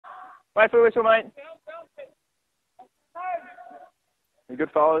Wait for the whistle, mate. You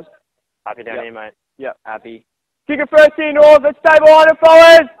good, fellas? Happy down here, mate. Yep. Happy. Kick it first to your north. Let's stay behind it,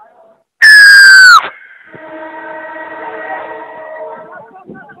 fellas.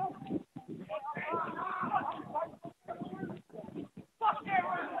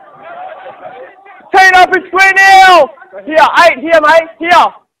 Turn up and square now. Here, 8. Here, mate.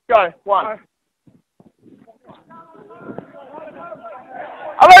 Here. Go. 1.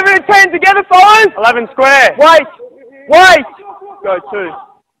 11 and 10 together, fellas. 11 square. Wait. Wait. Go 2.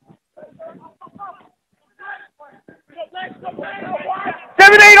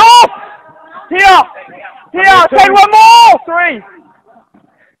 17 off. Here. Here. 10 one more. 3.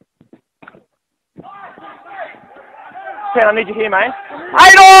 10. I need you here, mate.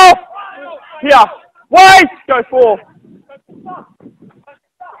 8 off. Here. Wait. Go 4.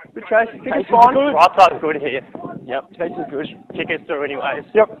 Good chase. Kick is fine. Right side's good here. Yep. Chase is good. Kick us through anyways.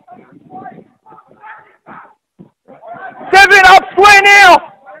 Yep. 7 up square now.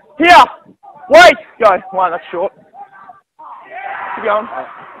 Here. Wait. Go. 1. That's short. Keep going.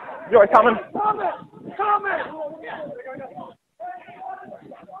 You're coming.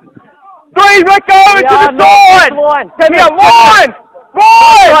 3. Let go. It's to the side. Line. Here. Line.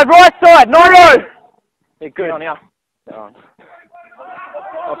 Right side. No. Yeah, good. On here.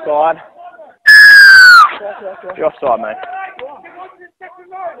 Offside. You're offside, mate.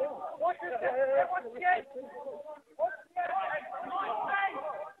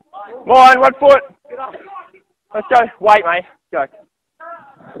 Line, 1 foot. Let's go. Wait, mate. Go.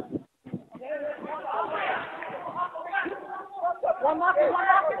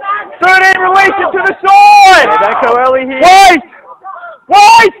 13, release it to the side. Yeah, don't go early here. Wait.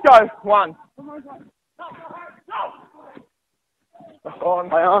 Wait. Go. 1. On.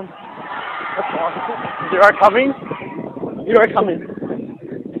 Play on. That's fine. 0 coming. 0 coming.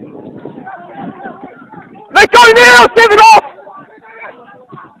 Let go now. 7 off.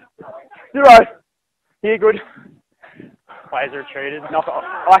 0. Here, good. Players retreated. Knock on.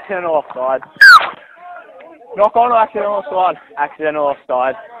 Accidental offside. Knock on or accidental offside? Accidental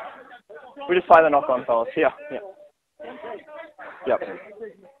offside. We just play the knock on, fellas. Here. Yep. Yep.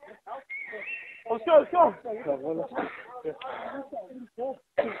 Let's go, let's go.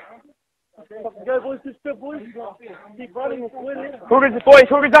 Go, boys, just go, boys. Keep running. Hookers, boys,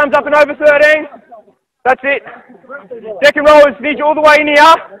 Hookers arms up and over 13. That's it. Second row is Vidge all the way in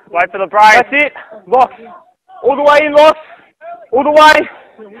here. Wait for the break. That's it. Locks. All the way in, locks. All the way.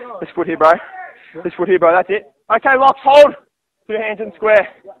 This foot here, bro. This foot here, bro. That's it. Okay, locks, hold. 2 hands in square.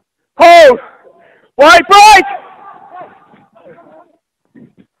 Hold. Wait, break.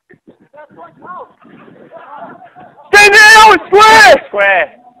 Stand now, square. Square.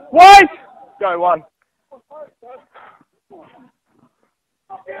 Wait. Go, 1.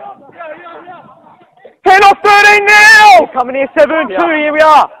 10 off 13 now. Coming here, 7 and 2. Here we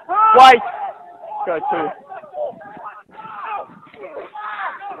are. Wait. Go 2.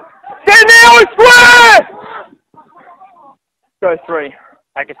 Stand now and square. Go 3.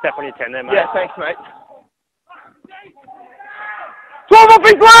 Take a step on your 10 there, mate. Yeah, thanks, mate. 12 off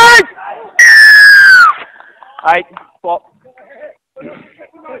his leg. 8. Flop.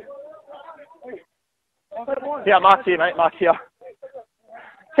 Yeah, Mark's here, mate. Mark's here.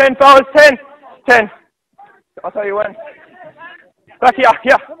 10, fellas. 10. 10. I'll tell you when. Back here.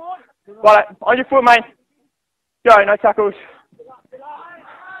 Here. Right, on your foot, mate. Go. No tackles.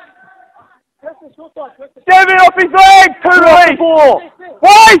 7 off his leg. 2 release. 4.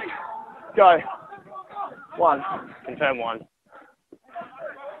 Wait. Go. 1. Confirm 1.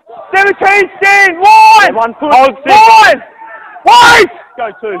 17. Stand. 1. 1 foot. Hold 1. Wait.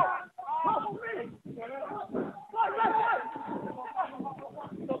 Go 2.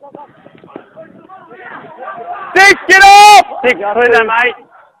 6. Get off. 6. Clear that, mate.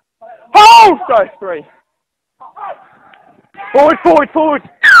 Hold. Go 3. Forward, forward, forward.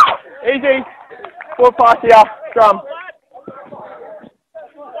 Easy. Forward pass here. Scrum.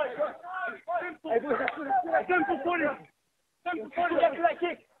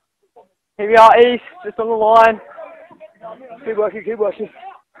 Here we are, East, just on the line. Keep working, keep working.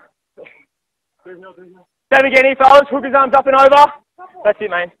 7 again here, fellas. Hookers arms up and over. That's it,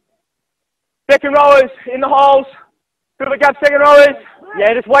 man. Second rowers in the holes. Fill the gap, second rowers.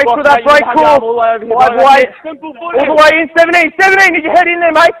 Yeah, just wait for that break call. All the way over here. All the way in. 17, 17. Need your head in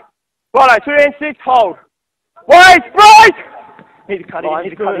there, mate. Righto, 2 and 6. Hold. Wait, break. Need to cut it.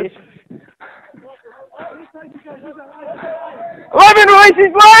 Need to cut it. 11, release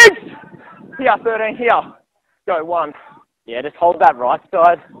his legs. Here, 13, here. Go, 1. Yeah, just hold that right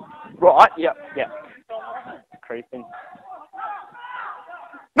side. Right, yep, yep. Creeping.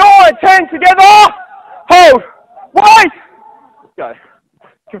 9, Right, 10 together. Hold. Wait. Go.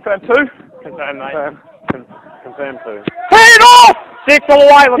 Confirm 2. Confirm, mate. Confirm 2. Hand off. 6 all the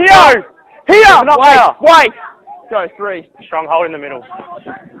way. Let's Here. go. Here. Not Wait. now. Wait. Go. 3. Strong hold in the middle.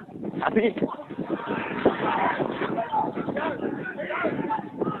 Happy.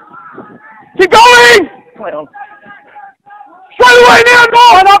 Keep going. Play on. Straight away now,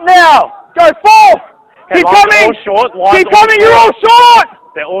 North. Line up now. Go 4. Keep lines coming. All short. Lines Keep all coming. You're all short.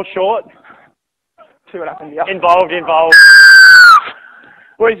 They're all short. See what happened here. Involved.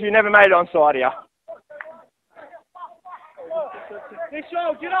 Boys, you never made it on side here.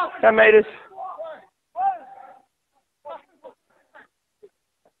 10 metres.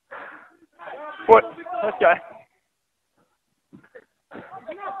 Foot. Let's go.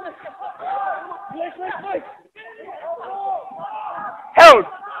 Held.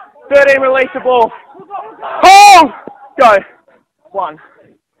 13, release the ball. Hold. Go. 1.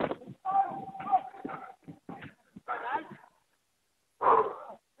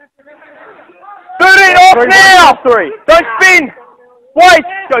 Off now! 3. Don't spin! Wait!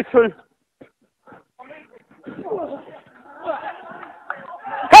 Go 2.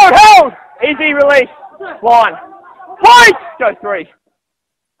 Hold! Easy release. Line. Wait! Go 3.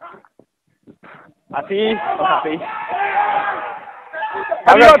 Happy? I'm happy.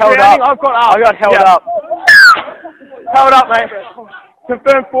 Have you got held up? I've got up. I got held up. Held up, mate.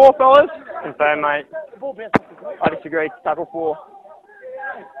 Confirm 4, fellas. Confirm, mate. I disagree. Tackle 4.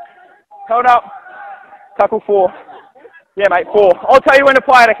 Held up. Tackle 4. Yeah, mate, 4. I'll tell you when to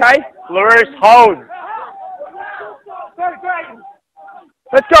play it, okay? LaRousse, hold.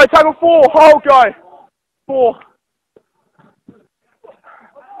 Let's go, tackle 4. Hold, go. 4.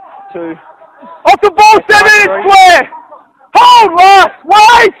 2. Off the ball, 7 is square. Hold, last.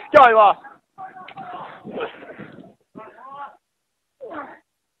 Wait. Go, last.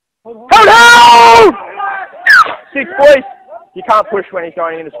 Hold! 6, boys. You can't push when he's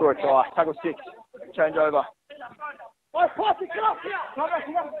going in to score a try. Tackle 6. Change over.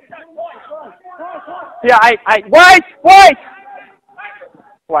 Yeah, 8. Wait.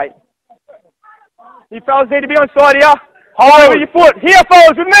 You fellas need to be on side here. Hold with your foot. Here,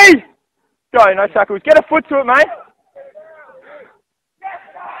 fellas, with me. Go, no tackles. Get a foot to it, mate.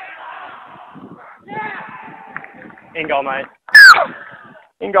 In goal, mate.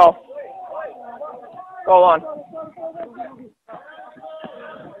 In goal. Goal on.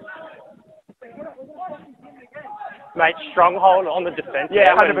 Mate, stronghold on the defence.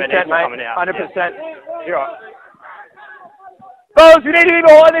 Yeah, 100%, mate. 100%. You're right. Fellas, we need to be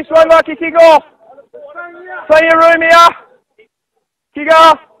behind this one, Lucky. Kick off. Plenty of room here. Kick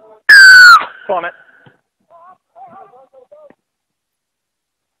off. Climb it.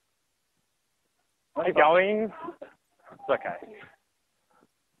 Keep going. It's okay.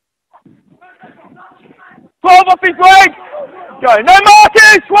 12 off his leg. Go. No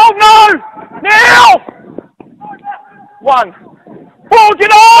markers. 12, no. Now. 1. Ball,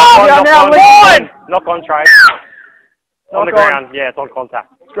 get on. Knock Now, line. Knock on, Trey. On the Knock on. ground. Yeah, it's on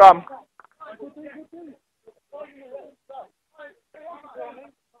contact. Scrum.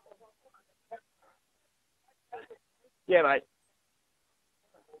 Yeah, mate.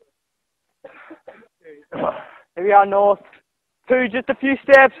 Here we are, North. 2, just a few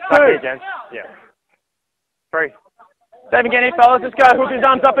steps. 2. Back here, gents. Yeah. 3. Same again here, fellas. Let's go. Hook his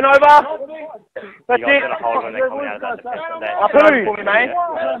arms up and over. That's You guys it. gotta hold when they're coming out of that defence. Up and over for me, mate.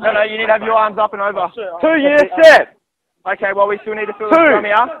 No, you need to have your arms up and over. 2, you need to step. Okay, well, we still need to fill the scrum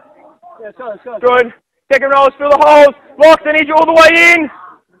here. Good. Second rolls, fill the holes. Blocks, I need you all the way in.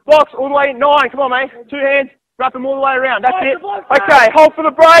 Blocks, all the way in. 9, come on, mate. 2 hands. Wrap them all the way around. That's it. Okay, hold for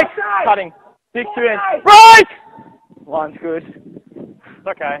the break. Cutting. 6, 2 hands. Break! 1's good. It's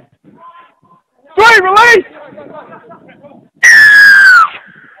okay. 3, release!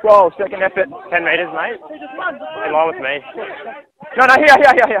 Roll, second effort. 10 metres, mate. In line with me. No,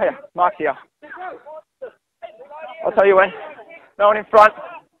 here. Mark's here. I'll tell you when. No one in front.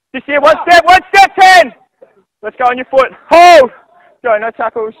 Just here, 1 step, 10! Let's go on your foot. Hold! Go, no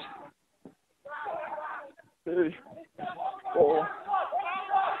tackles. 2, 4.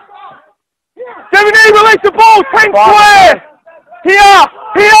 17, release the ball! 10 square! Here!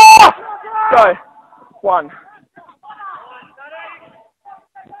 Go. 1.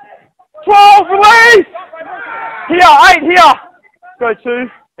 12, release! Here, 8, here! Go 2.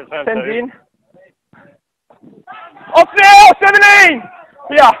 Confirm 10's 2. in. Off now, 17!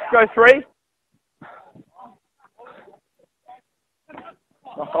 Here, go 3.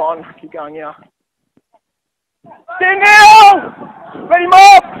 Knock on, keep going here. Stand now! Ready,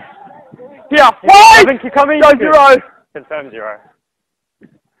 Mark! Here, wait! Keep coming. Go 0. Confirm 0.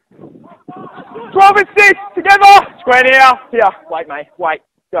 12 and 6, together! Square here. Here, wait mate, wait.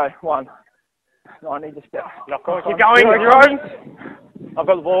 Go, 1. No, I need to step. Knock on. Keep going, 0. I've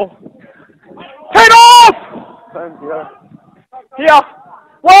got the ball. 10 off! Here,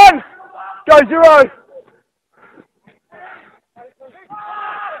 1! Go, 0!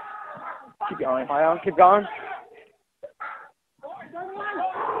 Keep going. Keep going.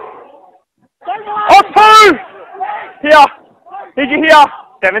 Off 2! Here! Did you hear?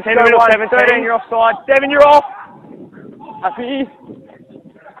 17 in the middle, 17. 13, you're offside. 7, you're off. Happy.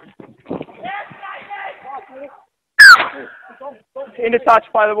 Into touch,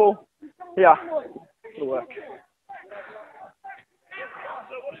 play the ball. Here. Good work.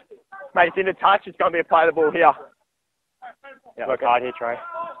 Mate, it's into touch, it's going to be a play the ball here. Yeah, work hard here, Trey.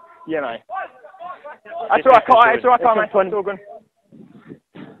 Yeah, mate. That's all right, Kai. It's all right, Kai, mate. It's all good.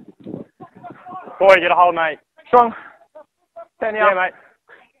 Boy, get a hold, mate. Strong. 10 here. Yeah, mate.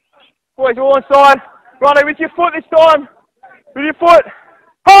 Boys, all on side. Righto, with your foot this time. With your foot.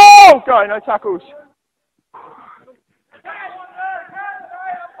 Oh! Go, no tackles.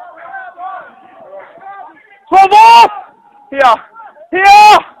 Twelve off! Here.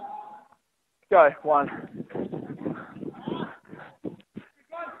 Here! Go, 1.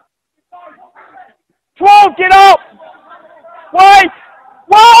 12, get up! Wait!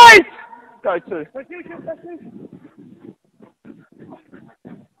 Wait! Go, 2.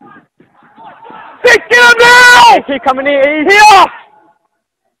 6, get him now! Keep coming here, here!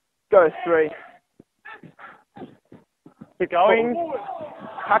 Go, 3. Keep going.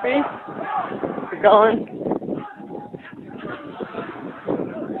 Happy? Keep going.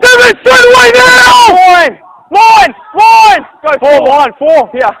 7, straight away now! 9! Go, 4.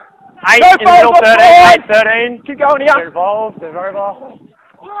 Here. 8 Go, in the middle, 13. 8, 13. Keep going here. They're involved. They're very involved.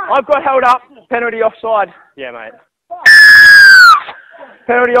 I've got held up. Penalty offside. Yeah, mate.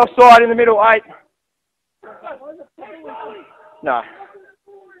 Penalty offside in the middle, 8. No.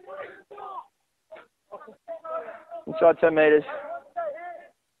 Inside 10 metres.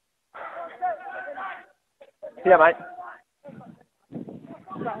 Yeah, mate.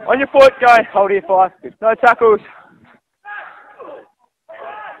 On your foot, go. Hold here, 5. No tackles.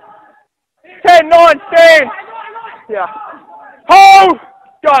 10, 9, stand. Yeah. Hold.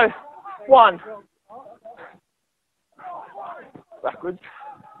 Go. 1. Backwards.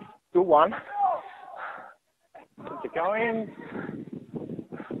 Do 1. Keep going.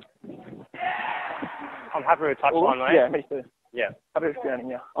 I'm happy with touchline, mate. Yeah, me too. Yeah. Happy with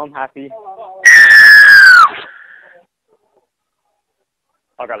grounding, yeah. I'm happy.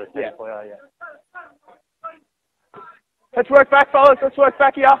 I'll grab this for you, yeah. Let's work back, fellas. Let's work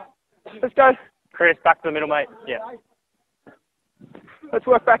back here. Let's go. Chris, back to the middle, mate. Yeah. Let's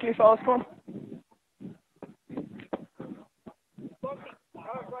work back here, fellas. Come on.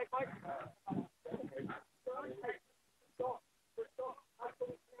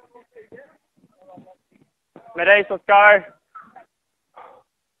 Mid-east, let's go.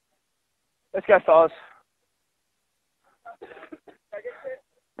 Let's go, fellas.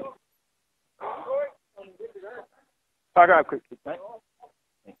 I'll grab quick, mate.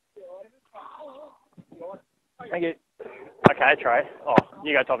 Thank you. Okay, Trey. Oh,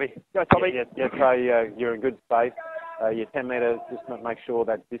 you go, Toppy. Go, Toppy. Yeah, Trey, you're in good space. Your 10 metres, just make sure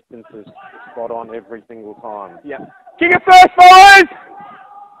that distance is spot on every single time. Yeah. Kick it first, fellas!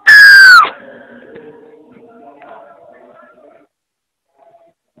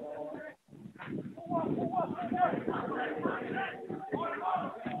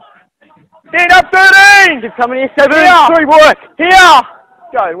 Stand up, 13! Keep coming here, 7. Here. 3, work. Here!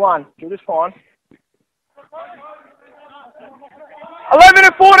 Go, 1. You're just fine. 11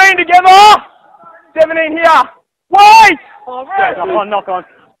 and 14 together! 17 here. Wait! Oh, right. Knock on.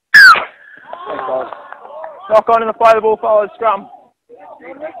 Knock on in the play the ball, fellas. Scrum.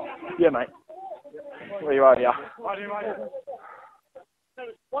 Yeah, mate. Where you are here.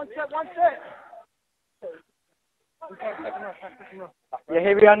 One set. Yeah,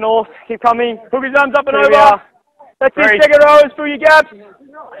 here we are, North. Keep coming. Hook his arms up and over. That's it. Second rows through your gaps.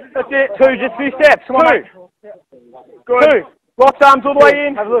 That's it. 2, just 2 steps. Come on, mate. Good. 2. Locks arms all the way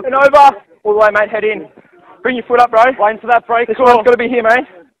in and over. All the way, mate. Head in. Bring your foot up, bro. Waiting for that break. This one's got to be here, mate.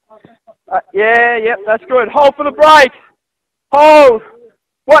 Yep, that's good. Hold for the break. Hold.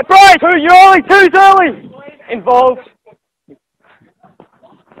 What, break? 2, you're early. 2's early. Involved.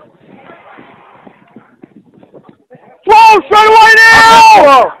 Whoa, straight away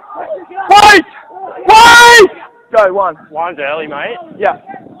now! Wait! Go, 1. 1's early, mate. Yeah.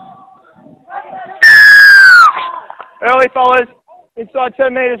 Early, fellas. Inside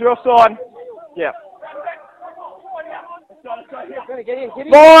 10 metres, we're offside. Yeah.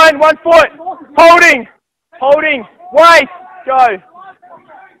 Line, 1 foot. Holding. Holding. Wait. Go.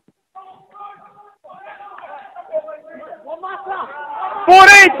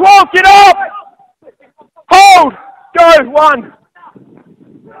 14, 12, get up. Hold. Go. 1.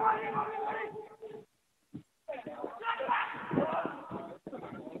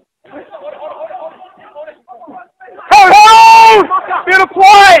 Hold. Beautiful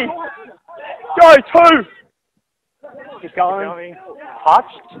play. Go. 2. Keep going.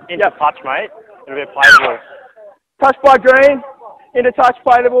 Touched. Into touch, mate. It'll be a play ball. Touch by Green. Into touch,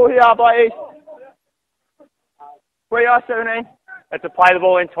 play the ball here by East. Where you are, 17? It's a play the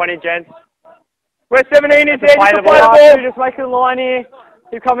ball in 20, gents. Where 17 is there, Play just the play the ball. ball. Just make a line here.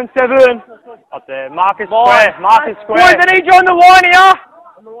 Keep coming 7. Up there. Marcus Line. square. Marcus Boys, square. I need you on the line here.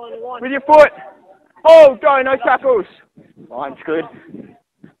 With your foot. Oh, go, no tackles. Line's good.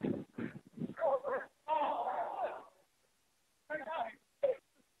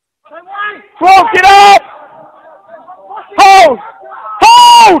 Well, get up! Hold!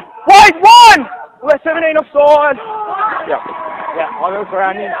 Hold! Wait, 1! We're 17 offside. Yeah. Yeah, I'll go for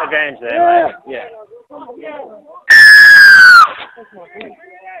our advantage there, mate. Yeah.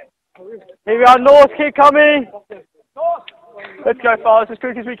 Here we are, North, keep coming. Let's go, fellas, as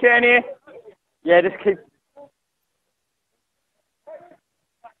quick as we can here. Yeah, just keep.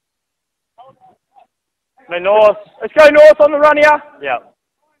 The North. Let's go North on the run here. Yeah.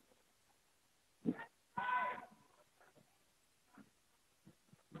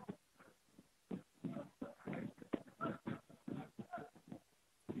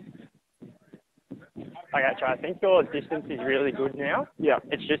 Okay, Trey, I think your distance is really good now. Yeah.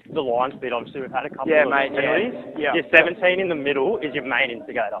 It's just the line speed, obviously. We've had a couple Yeah, of mate, penalties. yeah. Your 17 in the middle is your main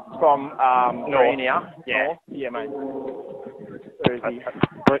instigator. From Green here. Yeah. North. Yeah, mate.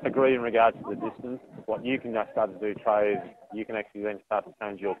 Agree in regards to the distance. What you can start to do, Trey, is you can actually then start to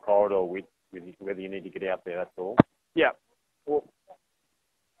change your corridor with whether you need to get out there, that's all. Yeah. Well,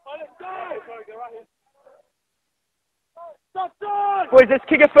 boys, let's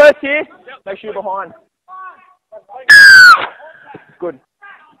kick it first here. Make sure you're behind. Good.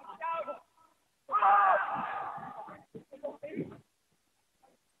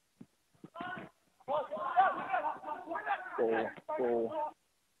 Ball.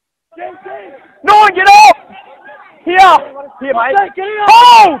 No one get up! Here! Here, mate.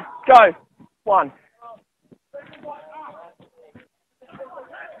 Hold! Go. 1.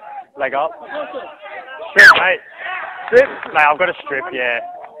 Leg up. Strip, mate. Strip. Mate, I've got a strip, yeah.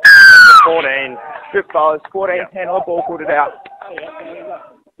 14. Strip, fellas. 14, Yeah. 10 on the ball, put it out.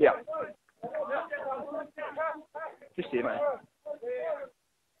 Yeah. Just here, mate.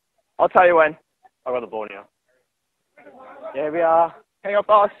 I'll tell you when. I've got the ball now. Here we are. Hang on,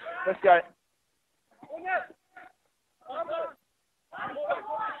 fellas. Let's go.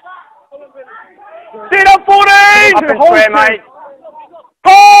 Sit up, 14! Up and square, mate.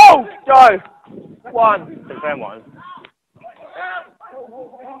 Hold! Go. 1. Confirm 1.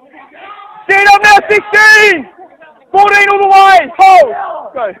 Stand up now, 16! 14 all the way! Hold!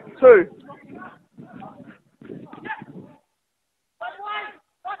 Go. 2.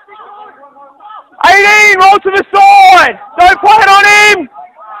 Roll to the side! Don't play it on him!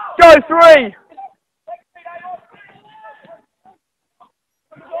 Go. 3.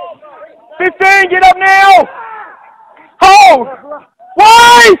 15, get up now! Hold!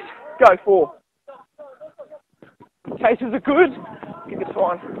 Wait! Go. 4. Cases are good. Kick it's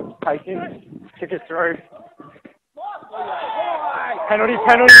fine. Take him. Kick it through. Penalty.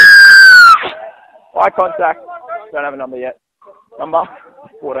 Eye contact. Don't have a number yet. Number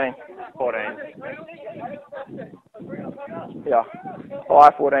 14. 14. Yeah.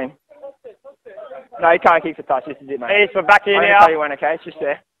 5, 14. No, you can't keep the touch. This is it, mate. East, we're back in I'm now. going to tell you when, okay? It's just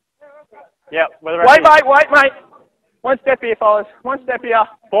there. Yep. Wait, mate. 1 step here, fellas. 1 step here.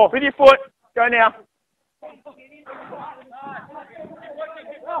 4. With your foot. Go now.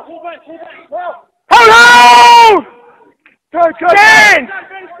 Hold! Go. Stand!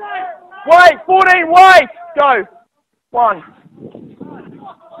 Wait, 14, wait! Go. 1.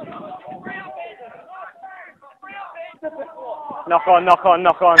 Knock on. Knock on.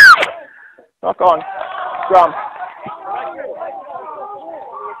 Scrum.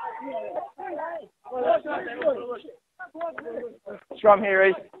 Scrum here,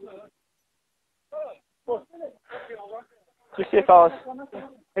 East. Just here, fellas.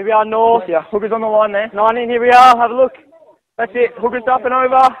 Here we are, North. Yeah, hookers on the line there. 19, here we are. Have a look. That's it. Hookers up and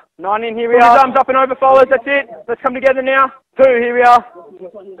over. 19, here we Hookers are. arms up and over, fellas. That's it. Let's come together now. 2, here we are.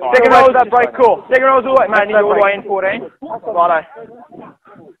 Right. Second row is that break call. Second row is all the way, mate. You're all the way in 14. Righto.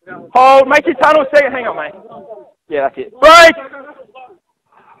 Hold. Make your tunnel. Second. Hang on, mate. Yeah, that's it. Break!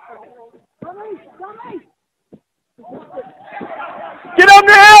 Get up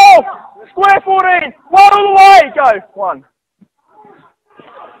now! Square 14! One all the way! Go! One.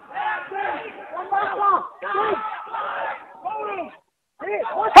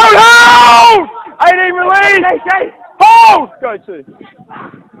 Hold! 18 release! Hold! Go 2.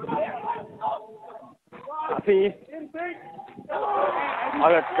 Happy? I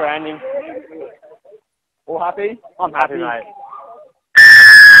got stranding. All happy? I'm happy, mate.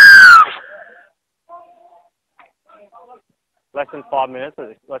 Less than 5 minutes.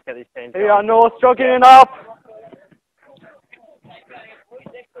 Let's get these teams Here we are, North, jogging it up.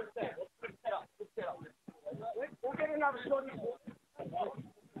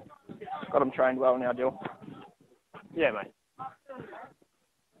 Got them trained well now, Dill. Yeah, mate.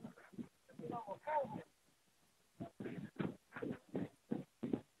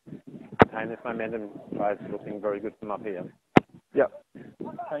 And this momentum is looking very good from up here. Yep.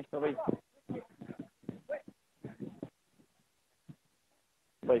 Thanks, Bobby.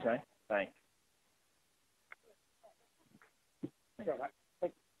 Please, mate. Thanks.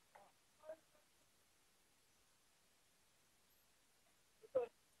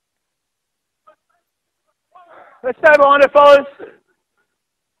 Let's stay behind it, fellas.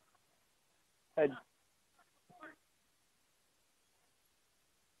 Head.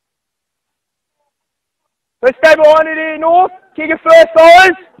 Let's stay behind it here, North. Kick it first,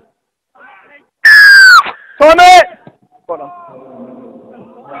 fellas. Time it. Spot on.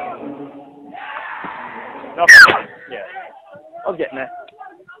 Yeah. I was getting there.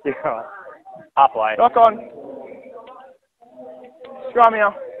 Yeah, right. Halfway. Knock on. Scrum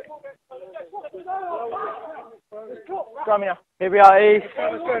here. Scrum here. Here we are, East.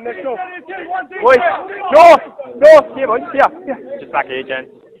 Boys, North. North. Here, boys. Here. Just back here, Jen.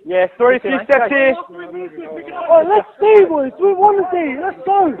 Yeah, 3 few steps here. Oh, let's see, boys. We want to see. Let's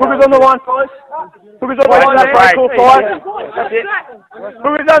go. Hookers on the line, fellas. Hookers on the line. That's very cool, 5. That's it.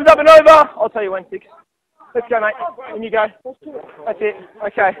 Hookers arms up and over. I'll tell you when, 6. Let's go, mate. In you go. That's it.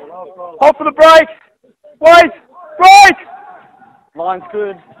 Okay. Hold for the break. Wait. Break. Line's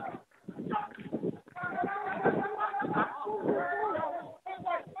good.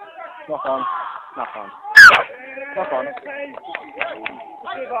 Knock on. Knock on. Knock on.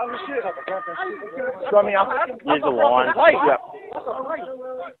 Scrum me up. Use the line. Yep.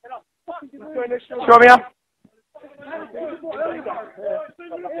 Scrum me up.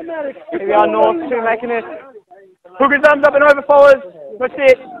 Here we are, North. 2 making it. Hookers arms up and over, followers. That's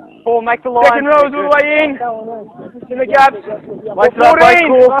it. 4, make the line. Second row is all the way in. In the gaps. Wait for that break, 14.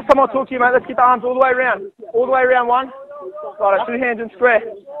 cool. Last time I talked to you, mate. Let's get the arms all the way around. All the way around, 1. Right, 2 hands in square.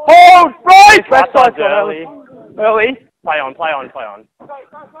 Hold! Break! Left side's gone early. Early. Play on, play on, play on.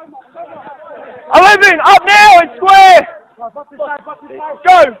 11, up now, it's square.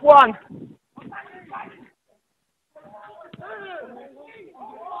 Go, 1.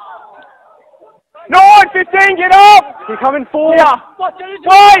 Nine, 15, get up. You're coming forward. Yeah.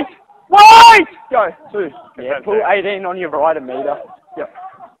 Wait, wait. Go, 2. Yeah, pull 18 on your right meter. Yep.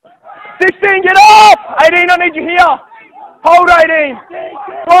 16, get up. 18, I need you here. Hold 18.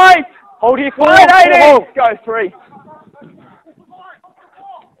 Wait. Hold here, 4. Wait, 18. Go, 3.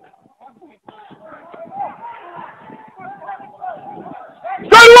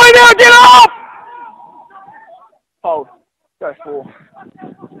 Straight away now, get up! Hold. Go 4.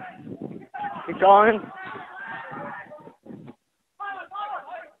 Keep going.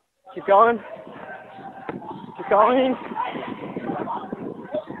 Keep going. Keep going.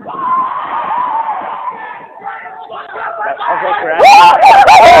 I'll go for it.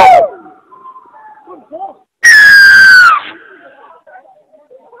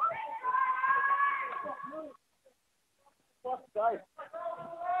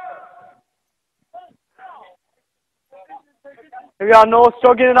 Here we are, North,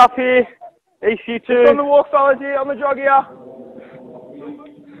 jogging it up here. EC2. On the walk, fellas, here, on the jog here.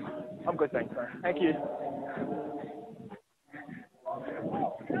 I'm good, thanks, mate. Thank you.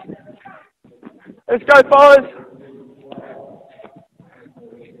 Let's go, fellas.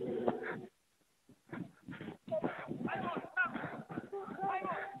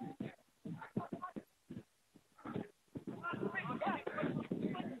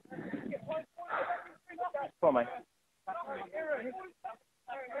 Come on, mate.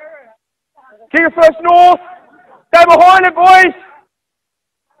 Kick it first, North. Stay behind it, boys.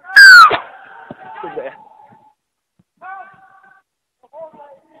 Good there.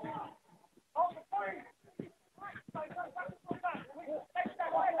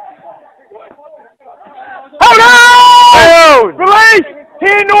 Hold on! Release!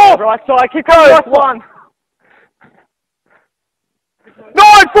 Here, North! Right side, kick Go, over. 1.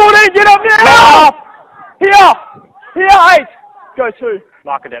 Ready, get up now! Here! Here, 8! Go 2.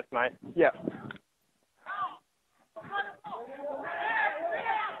 Mark a depth, mate. Yeah.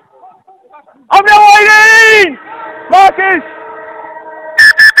 I'm now waiting! Marcus!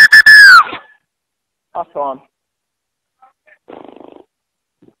 Half time.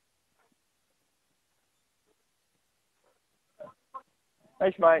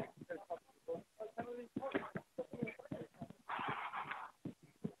 Thanks, mate.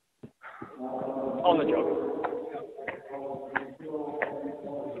 On the job.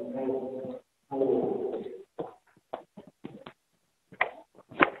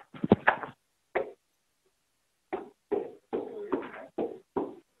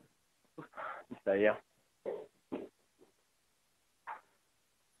 You stay here.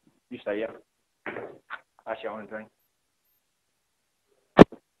 You stay here. Actually, I want to drink.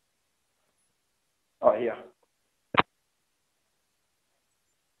 Oh, here.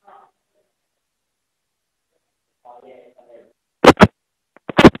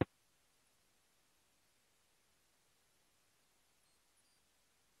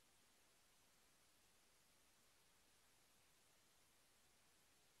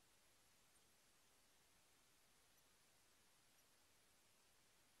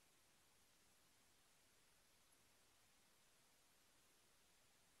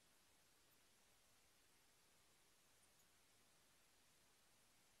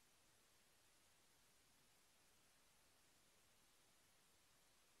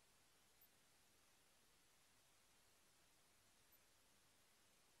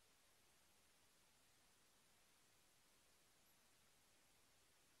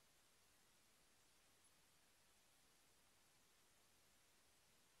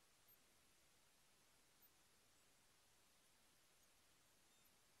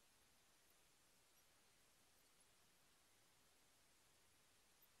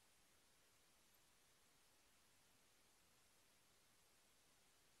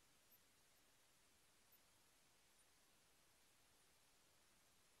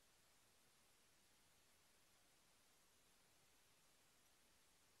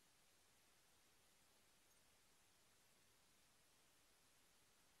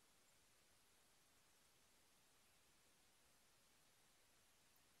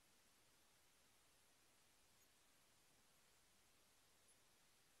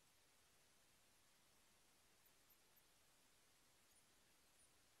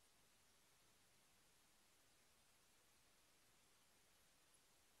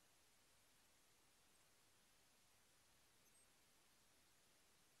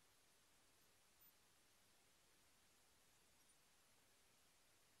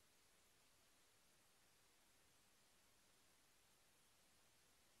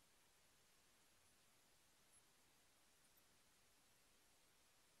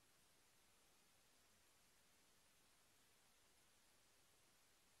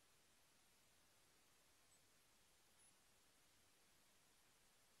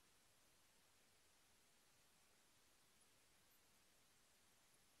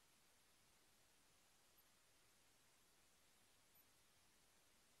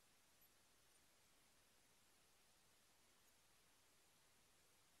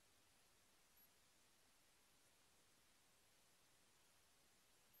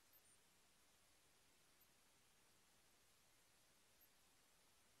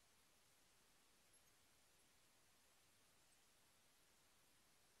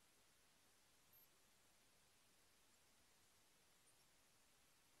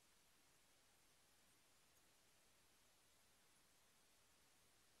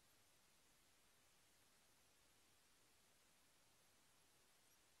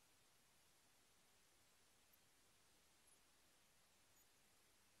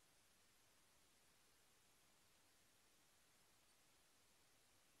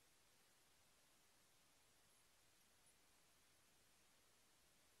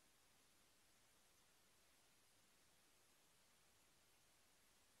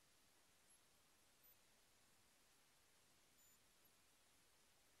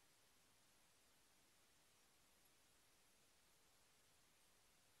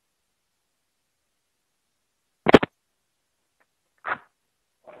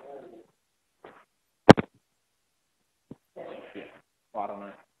 I don't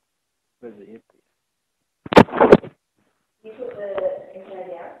know. Where's the earpiece? You put the internet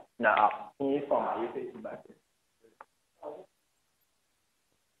down? No, up. Can you find my earpiece back there?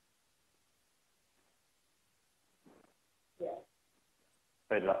 Yeah.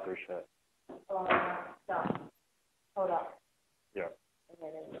 Feed it up through shirt. Stop. Hold up. Yeah.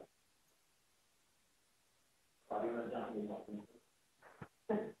 Okay, there you go.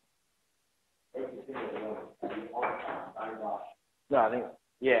 No, I think,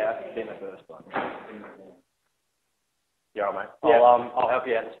 yeah, that's been the first one. Yeah, all right, mate. Yeah. I'll help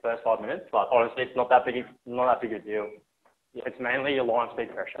you out this first 5 minutes, but honestly, it's not that big a deal. Yeah. It's mainly your line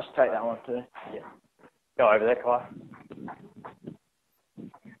speed pressure. Just take that one too. Yeah. Go over there, Kai.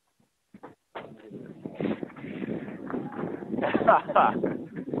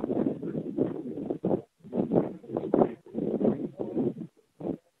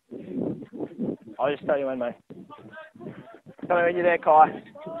 I'll just tell you when, mate. Tell me when you're there, Kai.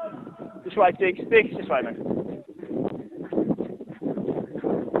 This way, Sticks. This way, mate.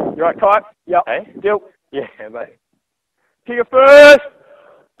 You right, Kai? Yep. Hey? Deal. Yeah, mate. Kick it first.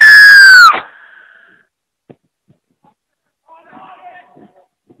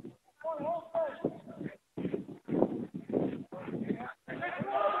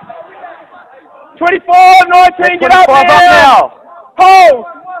 Get up now. Hold.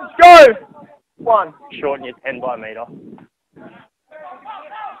 Go. 1. Shorten your 10 by a metre.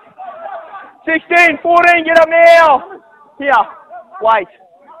 16, 14, get up now. Here. Wait.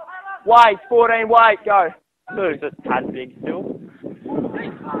 14, wait, go. 2. It's a tad big still.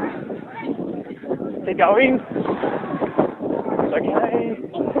 Keep going. It's okay.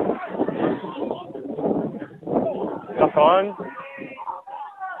 Knock on.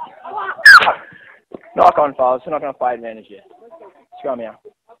 Knock on, fellas. We're not going to play advantage yet. Let's go now.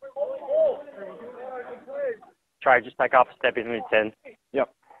 Trey, just take half a step into mid-10. Yep.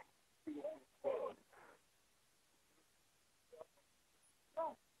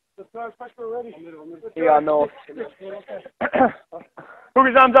 Here you are, North.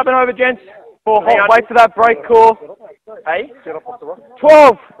 Hookers arms up and over, gents. 4 hold. Wait for that break call. Hey?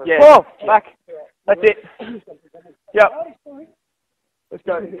 12. Yeah. 12. Back. That's it. Yep. Let's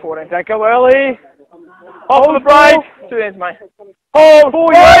go. 14. Don't go early. Hold the break. 2 ends, mate. Hold.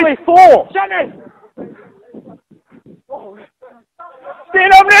 4 early. 4. Shannon.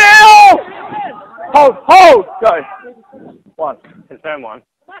 Stand up now. Hold. Go. 1. Confirm 1.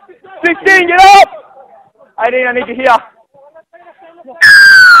 16, get up! 18, I need you here.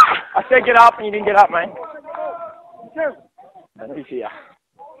 I said get up and you didn't get up, mate. He's here.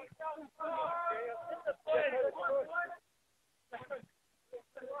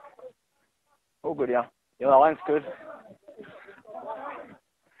 All good, yeah. Yeah, the line's good.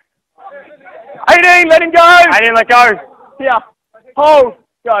 18, let him go! 18, let go! Here. Hold.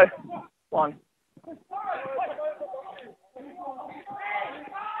 Go. 1.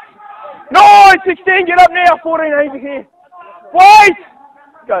 No, 16, get up now. 14, I need you here. Wait!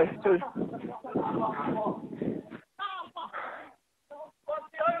 Go. 2.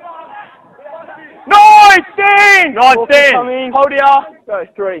 No, 10! 19! Hold here. Go.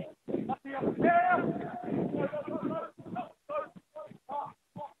 3.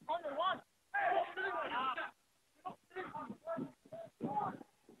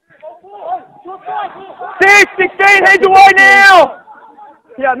 Six, 16, heads away now!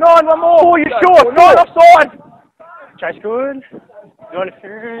 Yeah, 9, 1 more. 4, you're short. 9 offside. Chase good. No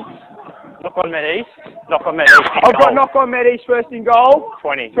interference. Knock on Met East. Knock on Met East. I've got knock on Met East first in goal.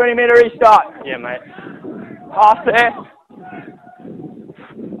 20. 20 metre restart. Yeah, mate. Pass there.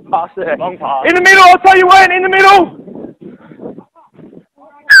 Pass there. Long pass. In the middle, I'll tell you when. In the middle.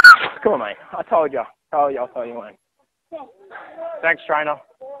 Come on, mate. I told you. I'll tell you when. Thanks, trainer.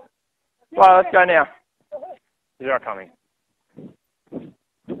 Right, let's go now. 0 coming.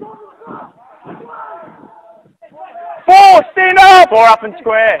 4, stand up! 4 up and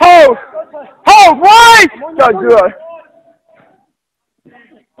square. Hold! Right! Go, 0.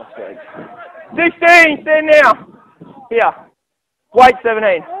 That's good. 16, stand now. Here. Wait,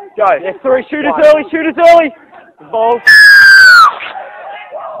 17. Go. Yeah, 3, shoot us early. Ball.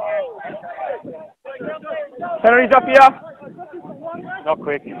 Penalties up here. Not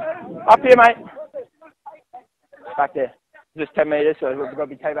quick. Up here, mate. Back there. Just 10 metres, so we've got to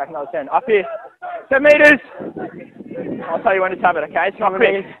be taken back another 10. Up here. 10 metres. I'll tell you when to tap it, okay? It's not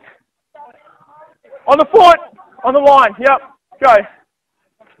quick. On the foot. On the line. Yep. Go.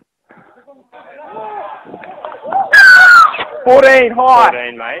 14, high.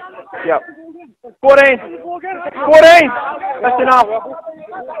 14, mate. Yep. 14. 14. That's enough.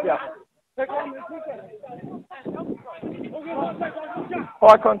 Yep.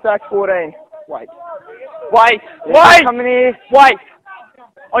 High contact, 14. Wait. Coming here. Wait.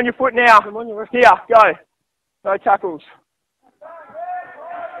 On your foot now. Here, go. No tackles.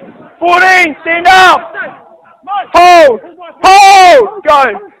 14, stand up. Hold. Go.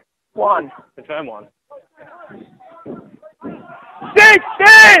 1. Confirm 1. 6,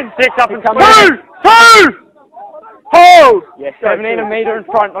 stand. 6 up and 2. Hold! Yeah, Go 17 2. a metre in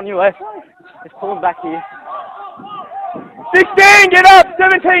front on your left. Just pull him back here. 16, get up!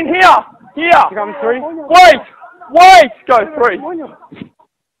 17, here! Here! You coming 3? Wait! Wait! Go 3.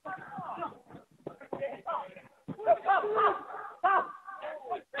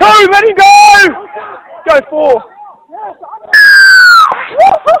 2, let him go! Go 4.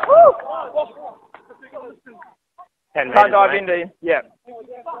 10 metres, Can't dive mate. into him. Yeah.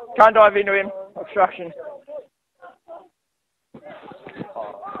 Can't dive into him. Obstruction.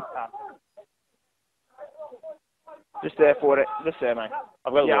 Just there for it. Just there, mate.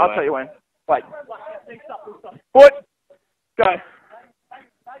 I've got a Yeah, little I'll tell you when. Wait. Foot. Go.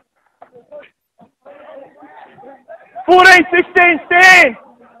 14, 16, stand.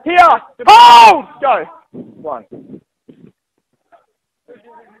 Here. Hold. Go. 1.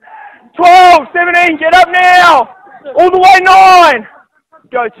 12, 17, get up now. All the way 9.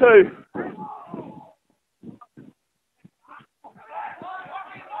 Go 2.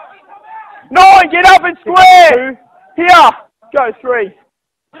 9, get up and square. Here. Go 3.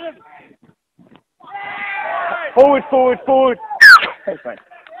 Forward, forward, forward. Thanks, mate.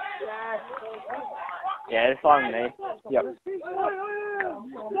 Yeah, it's fine with me. Yep.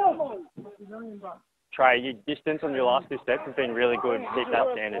 Trey, your distance on your last 2 steps has been really good. Keep that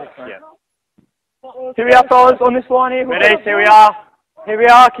standard. Yeah. Here we are, fellas, on this line here. Ready? Here we are. Here we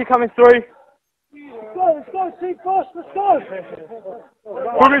are. Keep coming through. Let's go, see first, let's go.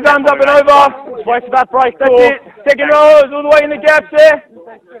 Put his arms up and over. Just wait for that break. That's Cool. it. Second rows, all the way in the gaps there.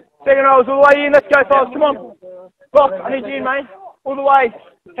 Second rows, all the way in. Let's go, fellas. Come on. Block, I need you in, mate. All the way.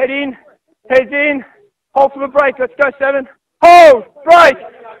 Head in. Heads in. Hold for the break. Let's go, 7. Hold. Break.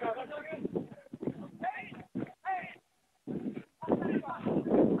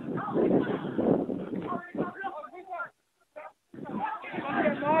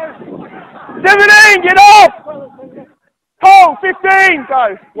 Get off! Hold, 15,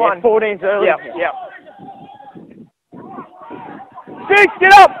 go. 1. 14's early. Yep. 6,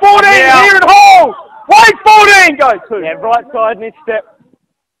 get up, 14, Yeah. here and hold. Wait, 14, go. 2. Yeah, right side needs step.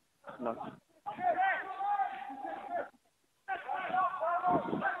 No.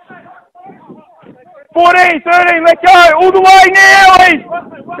 14, 13, let go, all the way now, Lee.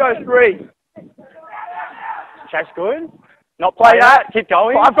 Go 3. Chase good. Not play that. Keep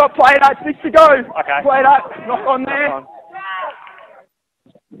going. I've got play that, 6 to go. Okay. Play that, knock on there. Knock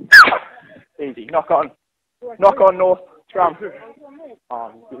Easy, knock on. Knock on, north. Scrum.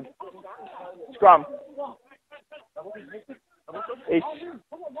 on. Good. Scrum. East.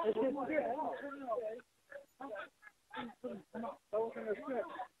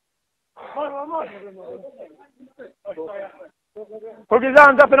 Hook his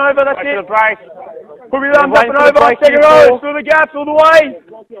arms up and over, that's Wait for it. the break. Hook his arms up Waiting and for the over, break, second you row, fool. through the gaps, all the way.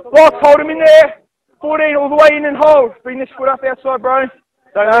 Lock, hold him in there. 14, all the way in and hold. Bring this foot up outside, bro.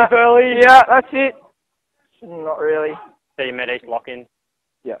 Don't move early. Yeah, that's it. Not really. So you met each lock in.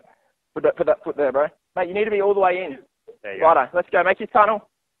 Yeah. Put that foot there, bro. Mate, you need to be all the way in. There you go. Righto, let's go. Make your tunnel.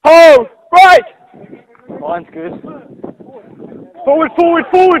 Hold! Break! Line's good. Forward, forward,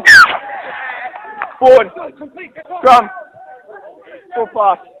 forward! Forward. Scrum. Full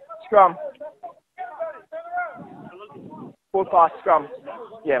fast. Scrum. Full fast. Scrum.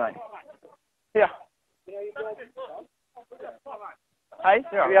 Yeah, mate. Here. Hey?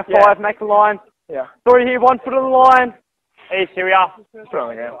 We have 5, make the line. Yeah. 3 here, 1 foot on the line. East, here we are. Put it on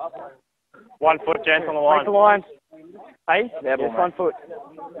the ground. 1 foot, gents, on the Make the line. line. Hey? Yeah, Yes, 1 foot.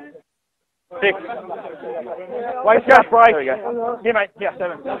 6. Wait Let's for go. that break. There we go. Here, mate. Here,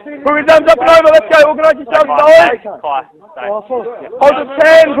 7. Hook his arms up and over. Let's go. Organise yourselves, Stay. fellas. Stay. Hold the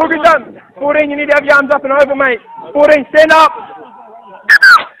 10. Hook his arms. 14, you need to have your arms up and over, mate. 14, stand up.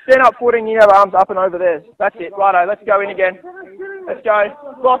 Stand up, 14, you have arms up and over there. That's it. Righto, let's go in again. Let's go.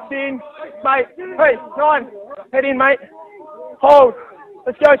 Blocks in. Mate. Hey, 9. Head in, mate. Hold.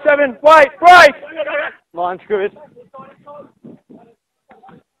 Let's go, 7. Wait. Break. Line's good.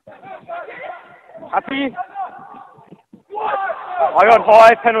 Happy? I got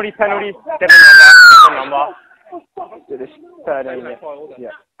high, penalty. Different number. Do this. 13, yeah.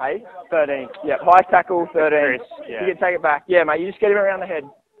 Hey? 13. Yeah, high tackle, 13. Chris, yeah. You can take it back. Yeah, mate, you just get him around the head.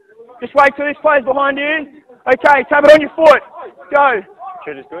 Just wait till this player's behind you. Okay, tap it on your foot. Go.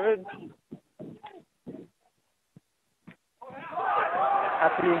 Shoot is good.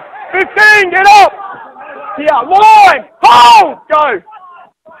 Happy. 15, get up. Here, line. Hold. Go.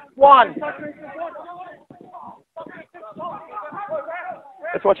 1.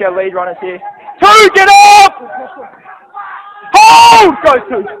 Let's watch our lead runners here. 2, get up. Hold. Go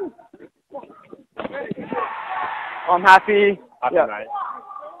 2. I'm happy. Happy, Yeah. mate.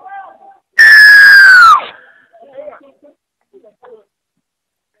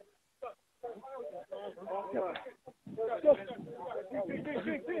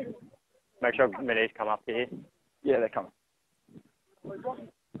 Make sure Medi's come up here. Yeah, they're coming.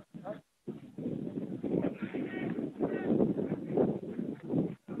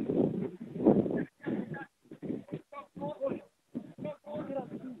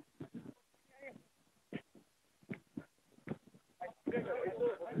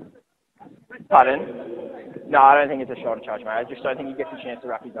 Pardon? No, I don't think it's a shoulder charge, mate. I just don't think he gets a chance to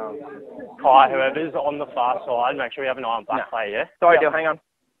wrap his arms. Kai, whoever's on the far side, make sure you have an eye on back play, yeah? Sorry, Dill, hang on.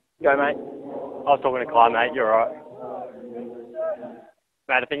 Go, mate. I was talking to Kai, mate. You're right.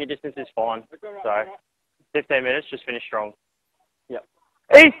 Mate, I think your distance is fine. So, 15 minutes, just finish strong. Yep.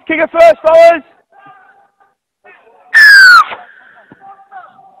 East, kick it first, fellas!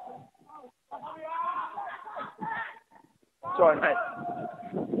 Sorry, mate.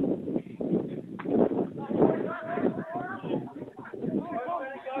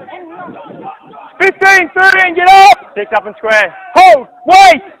 15, 13, get up! 6 up and square. Hold!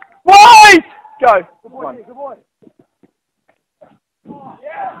 Wait! Wait! Go. One.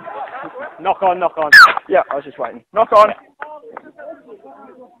 Knock on, knock on. Yeah, I was just waiting. Knock on.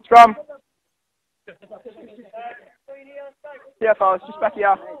 Scrum. Yeah, fellas, just back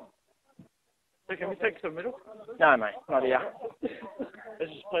here. So can we take some middle? No, mate, not here.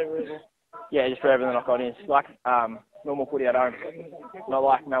 Let's just play wherever. Yeah, just wherever the knock on is. Like normal footy at home. Not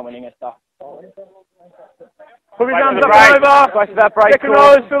like no winning and stuff. Put his arms up and over. Close to that break. Second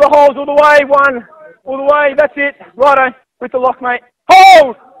rows, fill the holes all the way. One. All the way. That's it. Righto. With the lock, mate.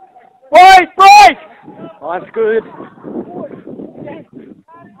 Hold! Wait! Break! Oh, that's good.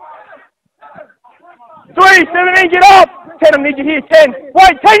 3, 17, get up! 10, I need you here. 10.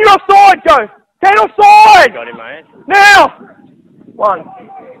 Wait, 10, you're offside. Go. 10 offside! Got him, mate. Now! 1.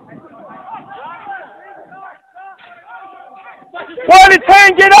 1 to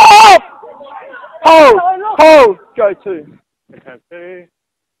 10, get up! Hold! Hold! Go 2.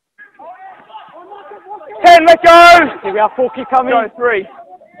 10, let go! Here we are, 4 kick coming. Go 3.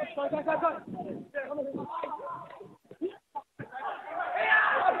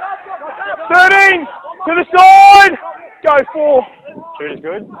 13, to the side! Go 4. Shoot is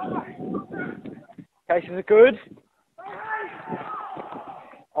good. Cases are good.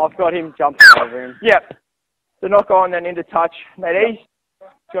 I've got him jumping over him. Yep. The knock on, then into touch. Mate, east.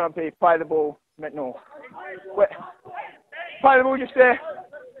 It's going to be play the ball, Met North. Play the ball just there.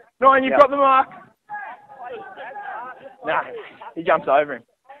 9, you've got the mark. Nah, he jumps over him.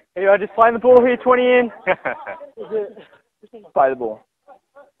 Here you are, just playing the ball here, 20 in. Play the ball.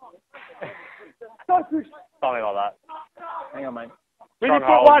 Something like that. Hang on, mate. With Strong your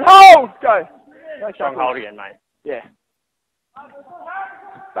foot hold. one. Hold! Go. No Strong shackles. hold again, mate. Yeah.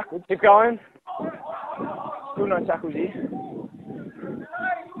 Backwards. Keep going. Still no tackles here.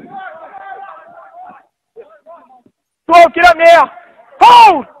 12, get up now!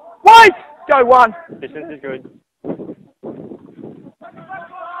 Hold! Wait! Go 1. Distance is good.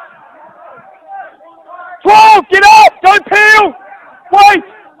 12, get up! Don't peel! Wait!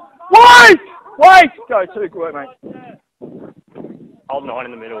 Wait! Wait! Go 2, good work, mate. Hold 9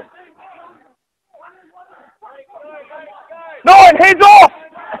 in the middle. 9, heads off!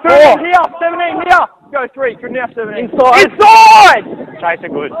 13 here, 17 here. Go 3, good now 17. Inside. Inside! Chase are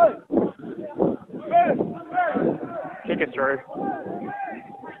good. Kick it through.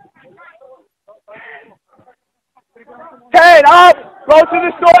 10, up! Roll to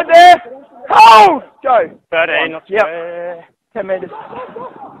the side there. Hold! Go. 13, not Yep. square. 10 metres.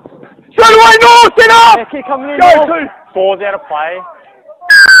 Straight away north, get up! Yeah, kick coming in. Go north. 2. 4's out of play.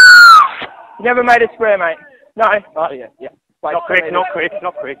 You never made it square, mate. No. Oh, yeah, yeah. Wait, Not quick, not quick,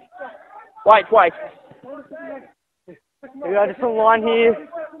 not quick. Wait, wait. We are just on the line here.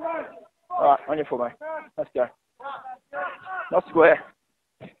 Alright, on your foot, mate. Let's go. Not square.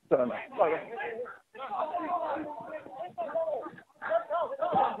 Sorry, mate.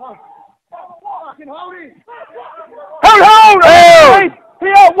 Hold! Hold!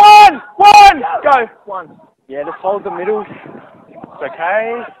 Here, 1! 1! Go! 1. Yeah, just hold the middle. It's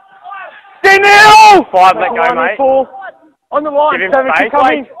okay. 10 0! 5, let go, mate. 4. On the line. Give him 7 space.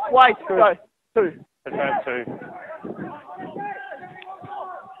 coming. Wait. Go. 2. Return 2.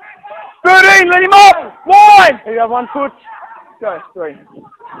 13, let him up! Wide! Here you have 1 foot. Go, 3.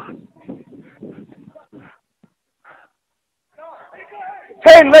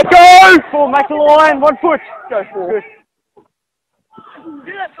 10, let go! 4, make the line, 1 foot. Go, 4. Good.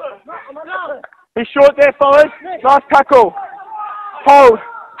 He's short there, fellas. Last tackle. Hold.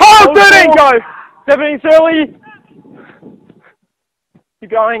 Hold, 13, go! 17's early.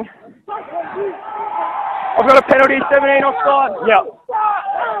 Keep going. I've got a penalty, 17 offside. Yep.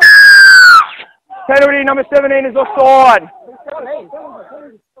 Penalty, number 17 is offside.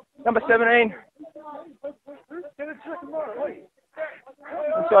 Number 17.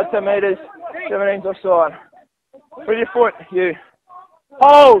 Inside 10 metres. 17's offside. With your foot, you.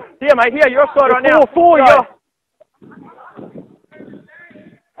 Hold! Here, mate, here, you're offside right now. 4, yeah.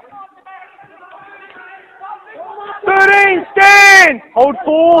 13, stand! Hold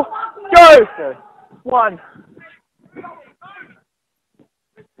 4, go! 1.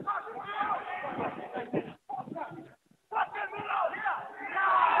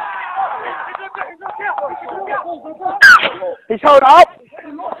 He's held up.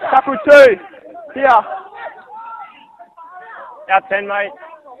 Tackle 2. Here. Out 10, mate.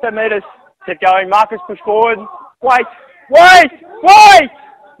 10 metres. Keep going. Marcus, push forward. Wait! Wait! Wait!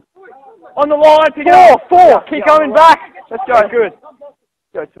 On the line. 4. Keep going back. Let's go. Good.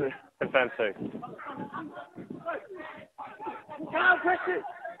 Go 2. Confirm 2.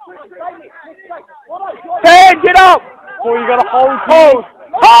 10, get up! 4, you got to hold. Hold!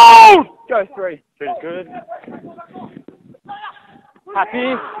 Hold! Go 3. 3 is good.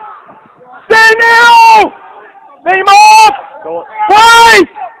 Happy. Stand now! Beat him off! Go. Wait!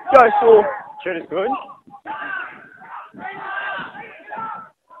 Go 4. Shoot is good.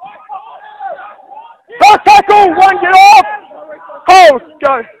 Back tackle! 1, get off! Hold!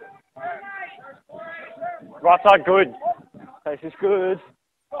 Go. Right side, good. This is good.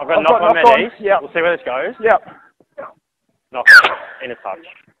 I've got a knock on Mendes. Yep. We'll see where this goes. Yep. Knock on. In a touch.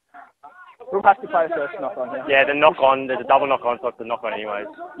 We'll have to play the first knock on here. Yeah, the knock on. There's a double knock on, so it's a knock on anyways.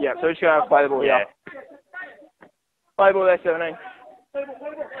 Yeah, so we're just going to play the ball, Yeah. Play the ball there, 17.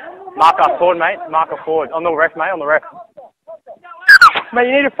 Mark us forward, mate. Mark us forward. On the ref, mate. On the ref. Mate,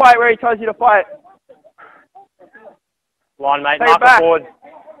 you need to fight where he tells you to fight. Line, mate. Take Mark it us back. forward.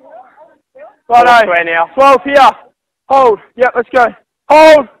 Righto. Square now. 12 here. Hold. Yep, let's go.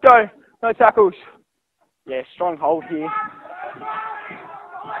 Hold. Go. No tackles. Yeah, strong hold here.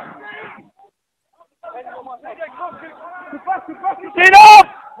 Get up!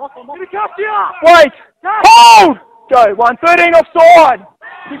 Wait! Hold! Go. 1. 13 offside.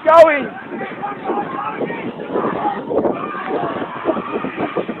 Keep going.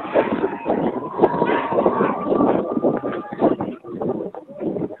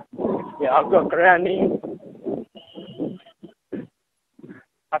 Yeah, I've got grounding.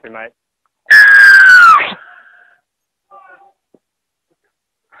 Happy, mate.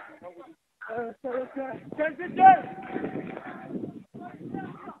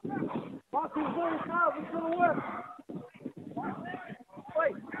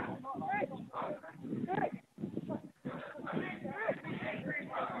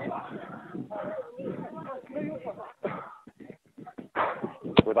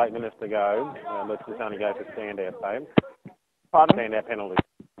 With 8 minutes to go, let's just only go for stand-out, babe. Pardon? Stand-out penalty.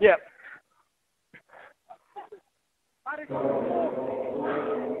 Yep.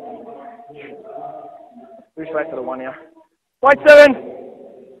 We just wait for the 1 here. Wait, 7.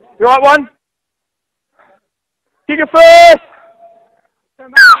 You right, 1? Kick it first.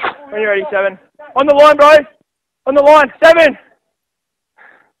 When you're ready, 7. On the line, bro. On the line, 7.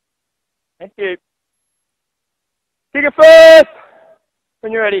 Thank you. Kick it first.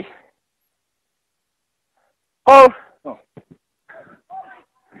 When you're ready. Hold. Oh.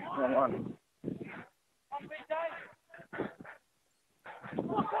 Wrong one.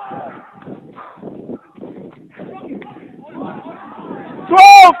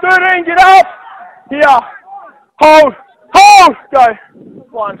 12, 13, get up! Here. Hold. Hold! Go.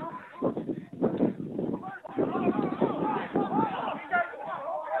 1.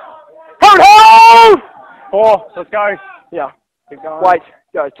 Hold! 4. Let's go. Yeah. Keep going. Wait.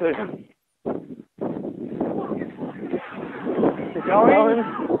 Go. 2. Keep going.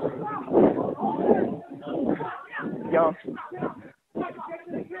 Keep going.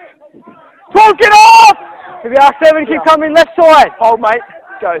 12, get off! If you are 7, keep coming left side. Hold, mate.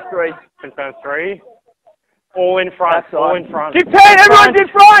 Go 3. Confirm 3. All in front. All in front. Give 10, everyone's in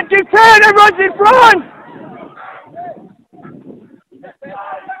front! Give 10, everyone's in front!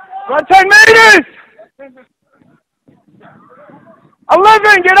 Run 10 metres!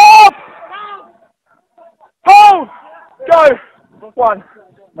 11, get off! Hold! Go! 1.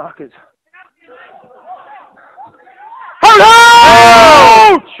 Markers.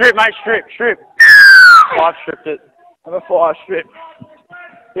 Hold! Strip, mate, strip, strip. 5 stripped it. Number 5, strip.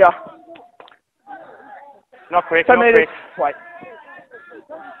 Yeah. Not quick, 10 not metres. quick.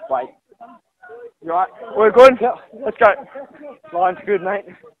 Wait. You right? We're good? Yeah. Let's go. Line's good, mate.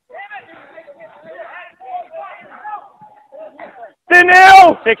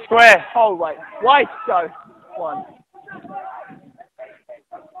 10-0! 6 square. Hold, wait. Wait, go. 1.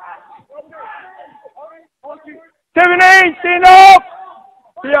 17, stand up.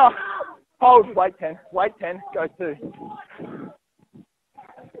 Here. Hold, wait 10, go 2.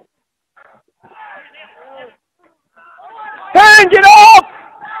 10, get up.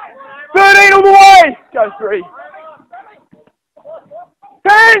 13 all the way, go 3.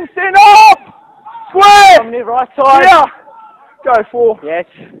 10, stand up. Square. From the right side. Here. Go 4. Yes.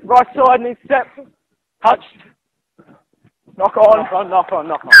 Right side needs step. Touched. Knock on. Knock on, knock on,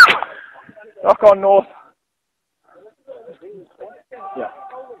 knock on. Knock on north. Yeah.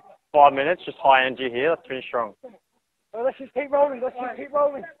 5 minutes, just high energy here. Let's finish strong. Well, let's just keep rolling. Let's just keep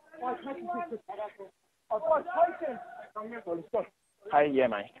rolling. Hey, yeah,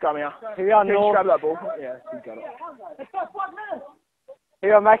 mate. Got me out. Here we are, Can you north. grab that ball? Yeah, you got it. Here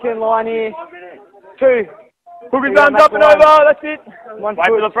we are, making line here. 2. Hook his Yeah, arms make up and line. over. That's it. 1 Wait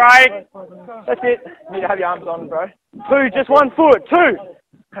foot. for the break. That's it. Need to have your arms on, bro. 2, just 1 foot. 2.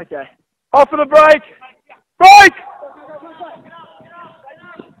 Okay. Off for the break. Break!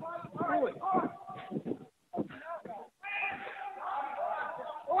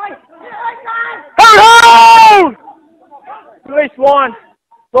 Hold! Release 1.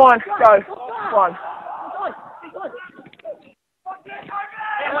 Line, go. 1.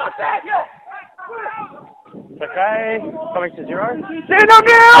 It's okay. Coming to 0. Stand up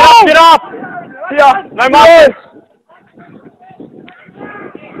now! Get up! Here. No markers!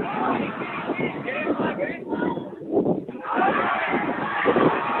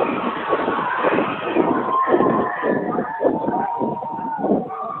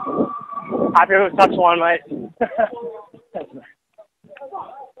 Happy with touch line, mate.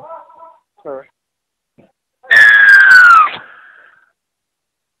 Sorry.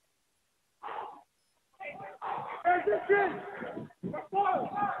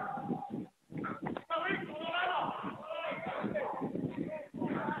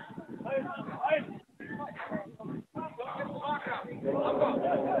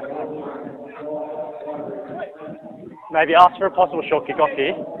 Maybe ask for a possible short kick off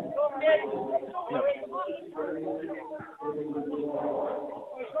here.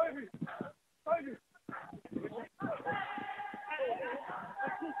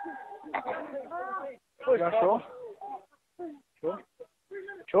 Yeah, sure. Sure.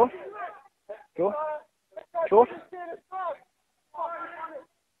 Sure. Sure. Sure.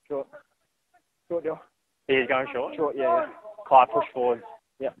 Short. Short deal. He's going short. Short, yeah. Clyde, push forward.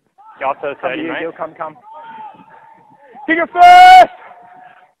 Yep. Go up to the 30, You, mate. Deal, come. Kick it first!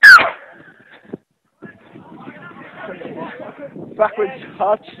 Backwards,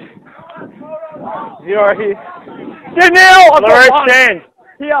 touch. 0 here. Stand now! I've Larry, got 1. stand.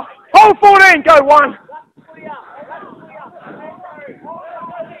 Here. Hold 14, go 1.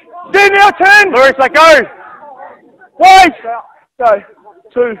 Stand now, 10! Larry, let go. Wait! Go.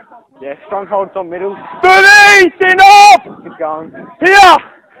 2. Yeah, strong holds on middle. 13! Stand up! Keep going. Here!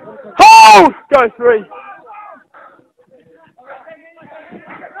 Hold! Go 3.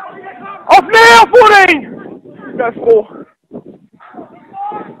 Off now, 14! Go 4.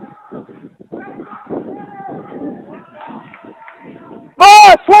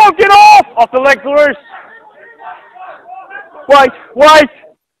 Oh, 12, get off! Off the legs, loose. Wait!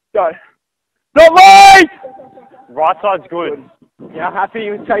 Go. Not late! Right side's good. Yeah, happy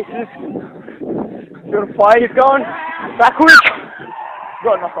with chases. You want to play? Keep going. Backwards.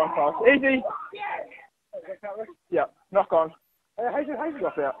 Got knock on pass. Easy. Yep. Knock on.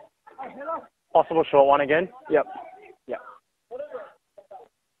 Drop out. Possible short one again. Yep.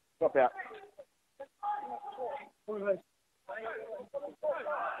 Drop out.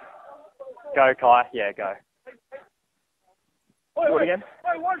 Go, Kai. Yeah, go. Do it again.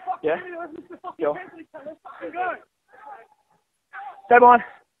 Yeah. Go. Stay behind.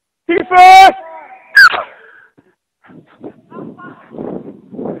 Kick it first!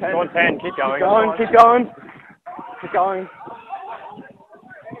 Go on 10. Keep going. Keep going. Keep going.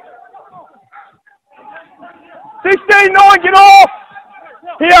 16, 9, get off!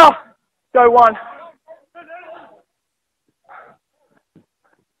 Here! Go 1.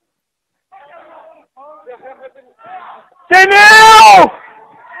 Stand now!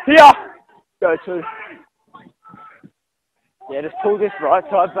 Here! Go 2. Yeah, just pull this right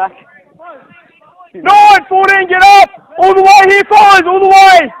side back. 9, 14, get up! All the way here, fellas, all the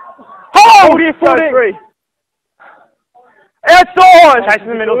way! Hold! Your Go footing. 3. Outside! Chase in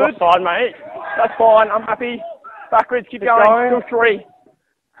the middle, Good. offside, mate. That's fine, I'm happy. Backwards, keep going. going. Still 3.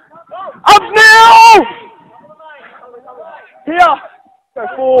 Up now! Here! Go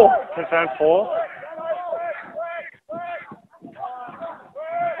 4. Confirm 4.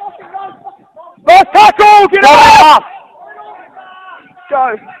 Last tackle! Get up!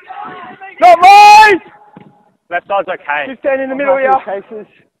 Go. Not right! Left side's okay. Just stand in the middle here. Cases.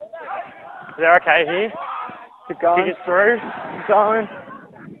 They're okay here. Keep going. Kick it through. Keep going.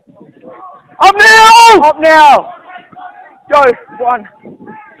 Up now! Up now. Go. 1.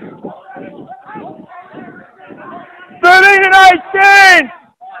 13 and 18.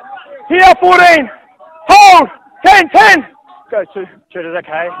 Here, 14. Hold. 10, 10. Go, 2. Shooter's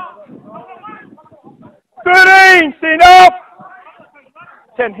okay. 13. Stand up.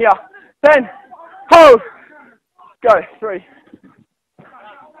 10 here. 10. Hold. Go. 3.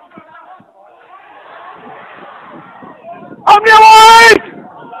 Up now, 8.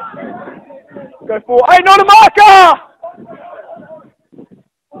 Go 4. 8, not a marker.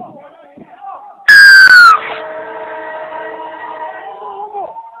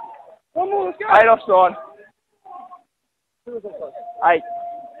 One more, let's go. 8 offside. 8.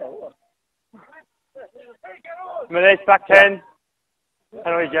 Manish, back 10.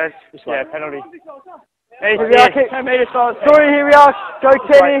 Penalty, Jez. Yeah, penalty. Here we are, 10 metres size. 3, here we are. Go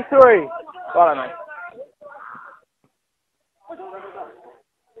 10, 3. Righto, mate.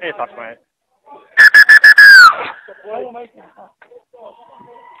 Yeah, touch, mate.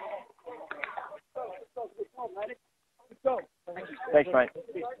 Thanks, mate.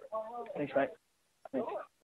 Thanks, mate. Thanks.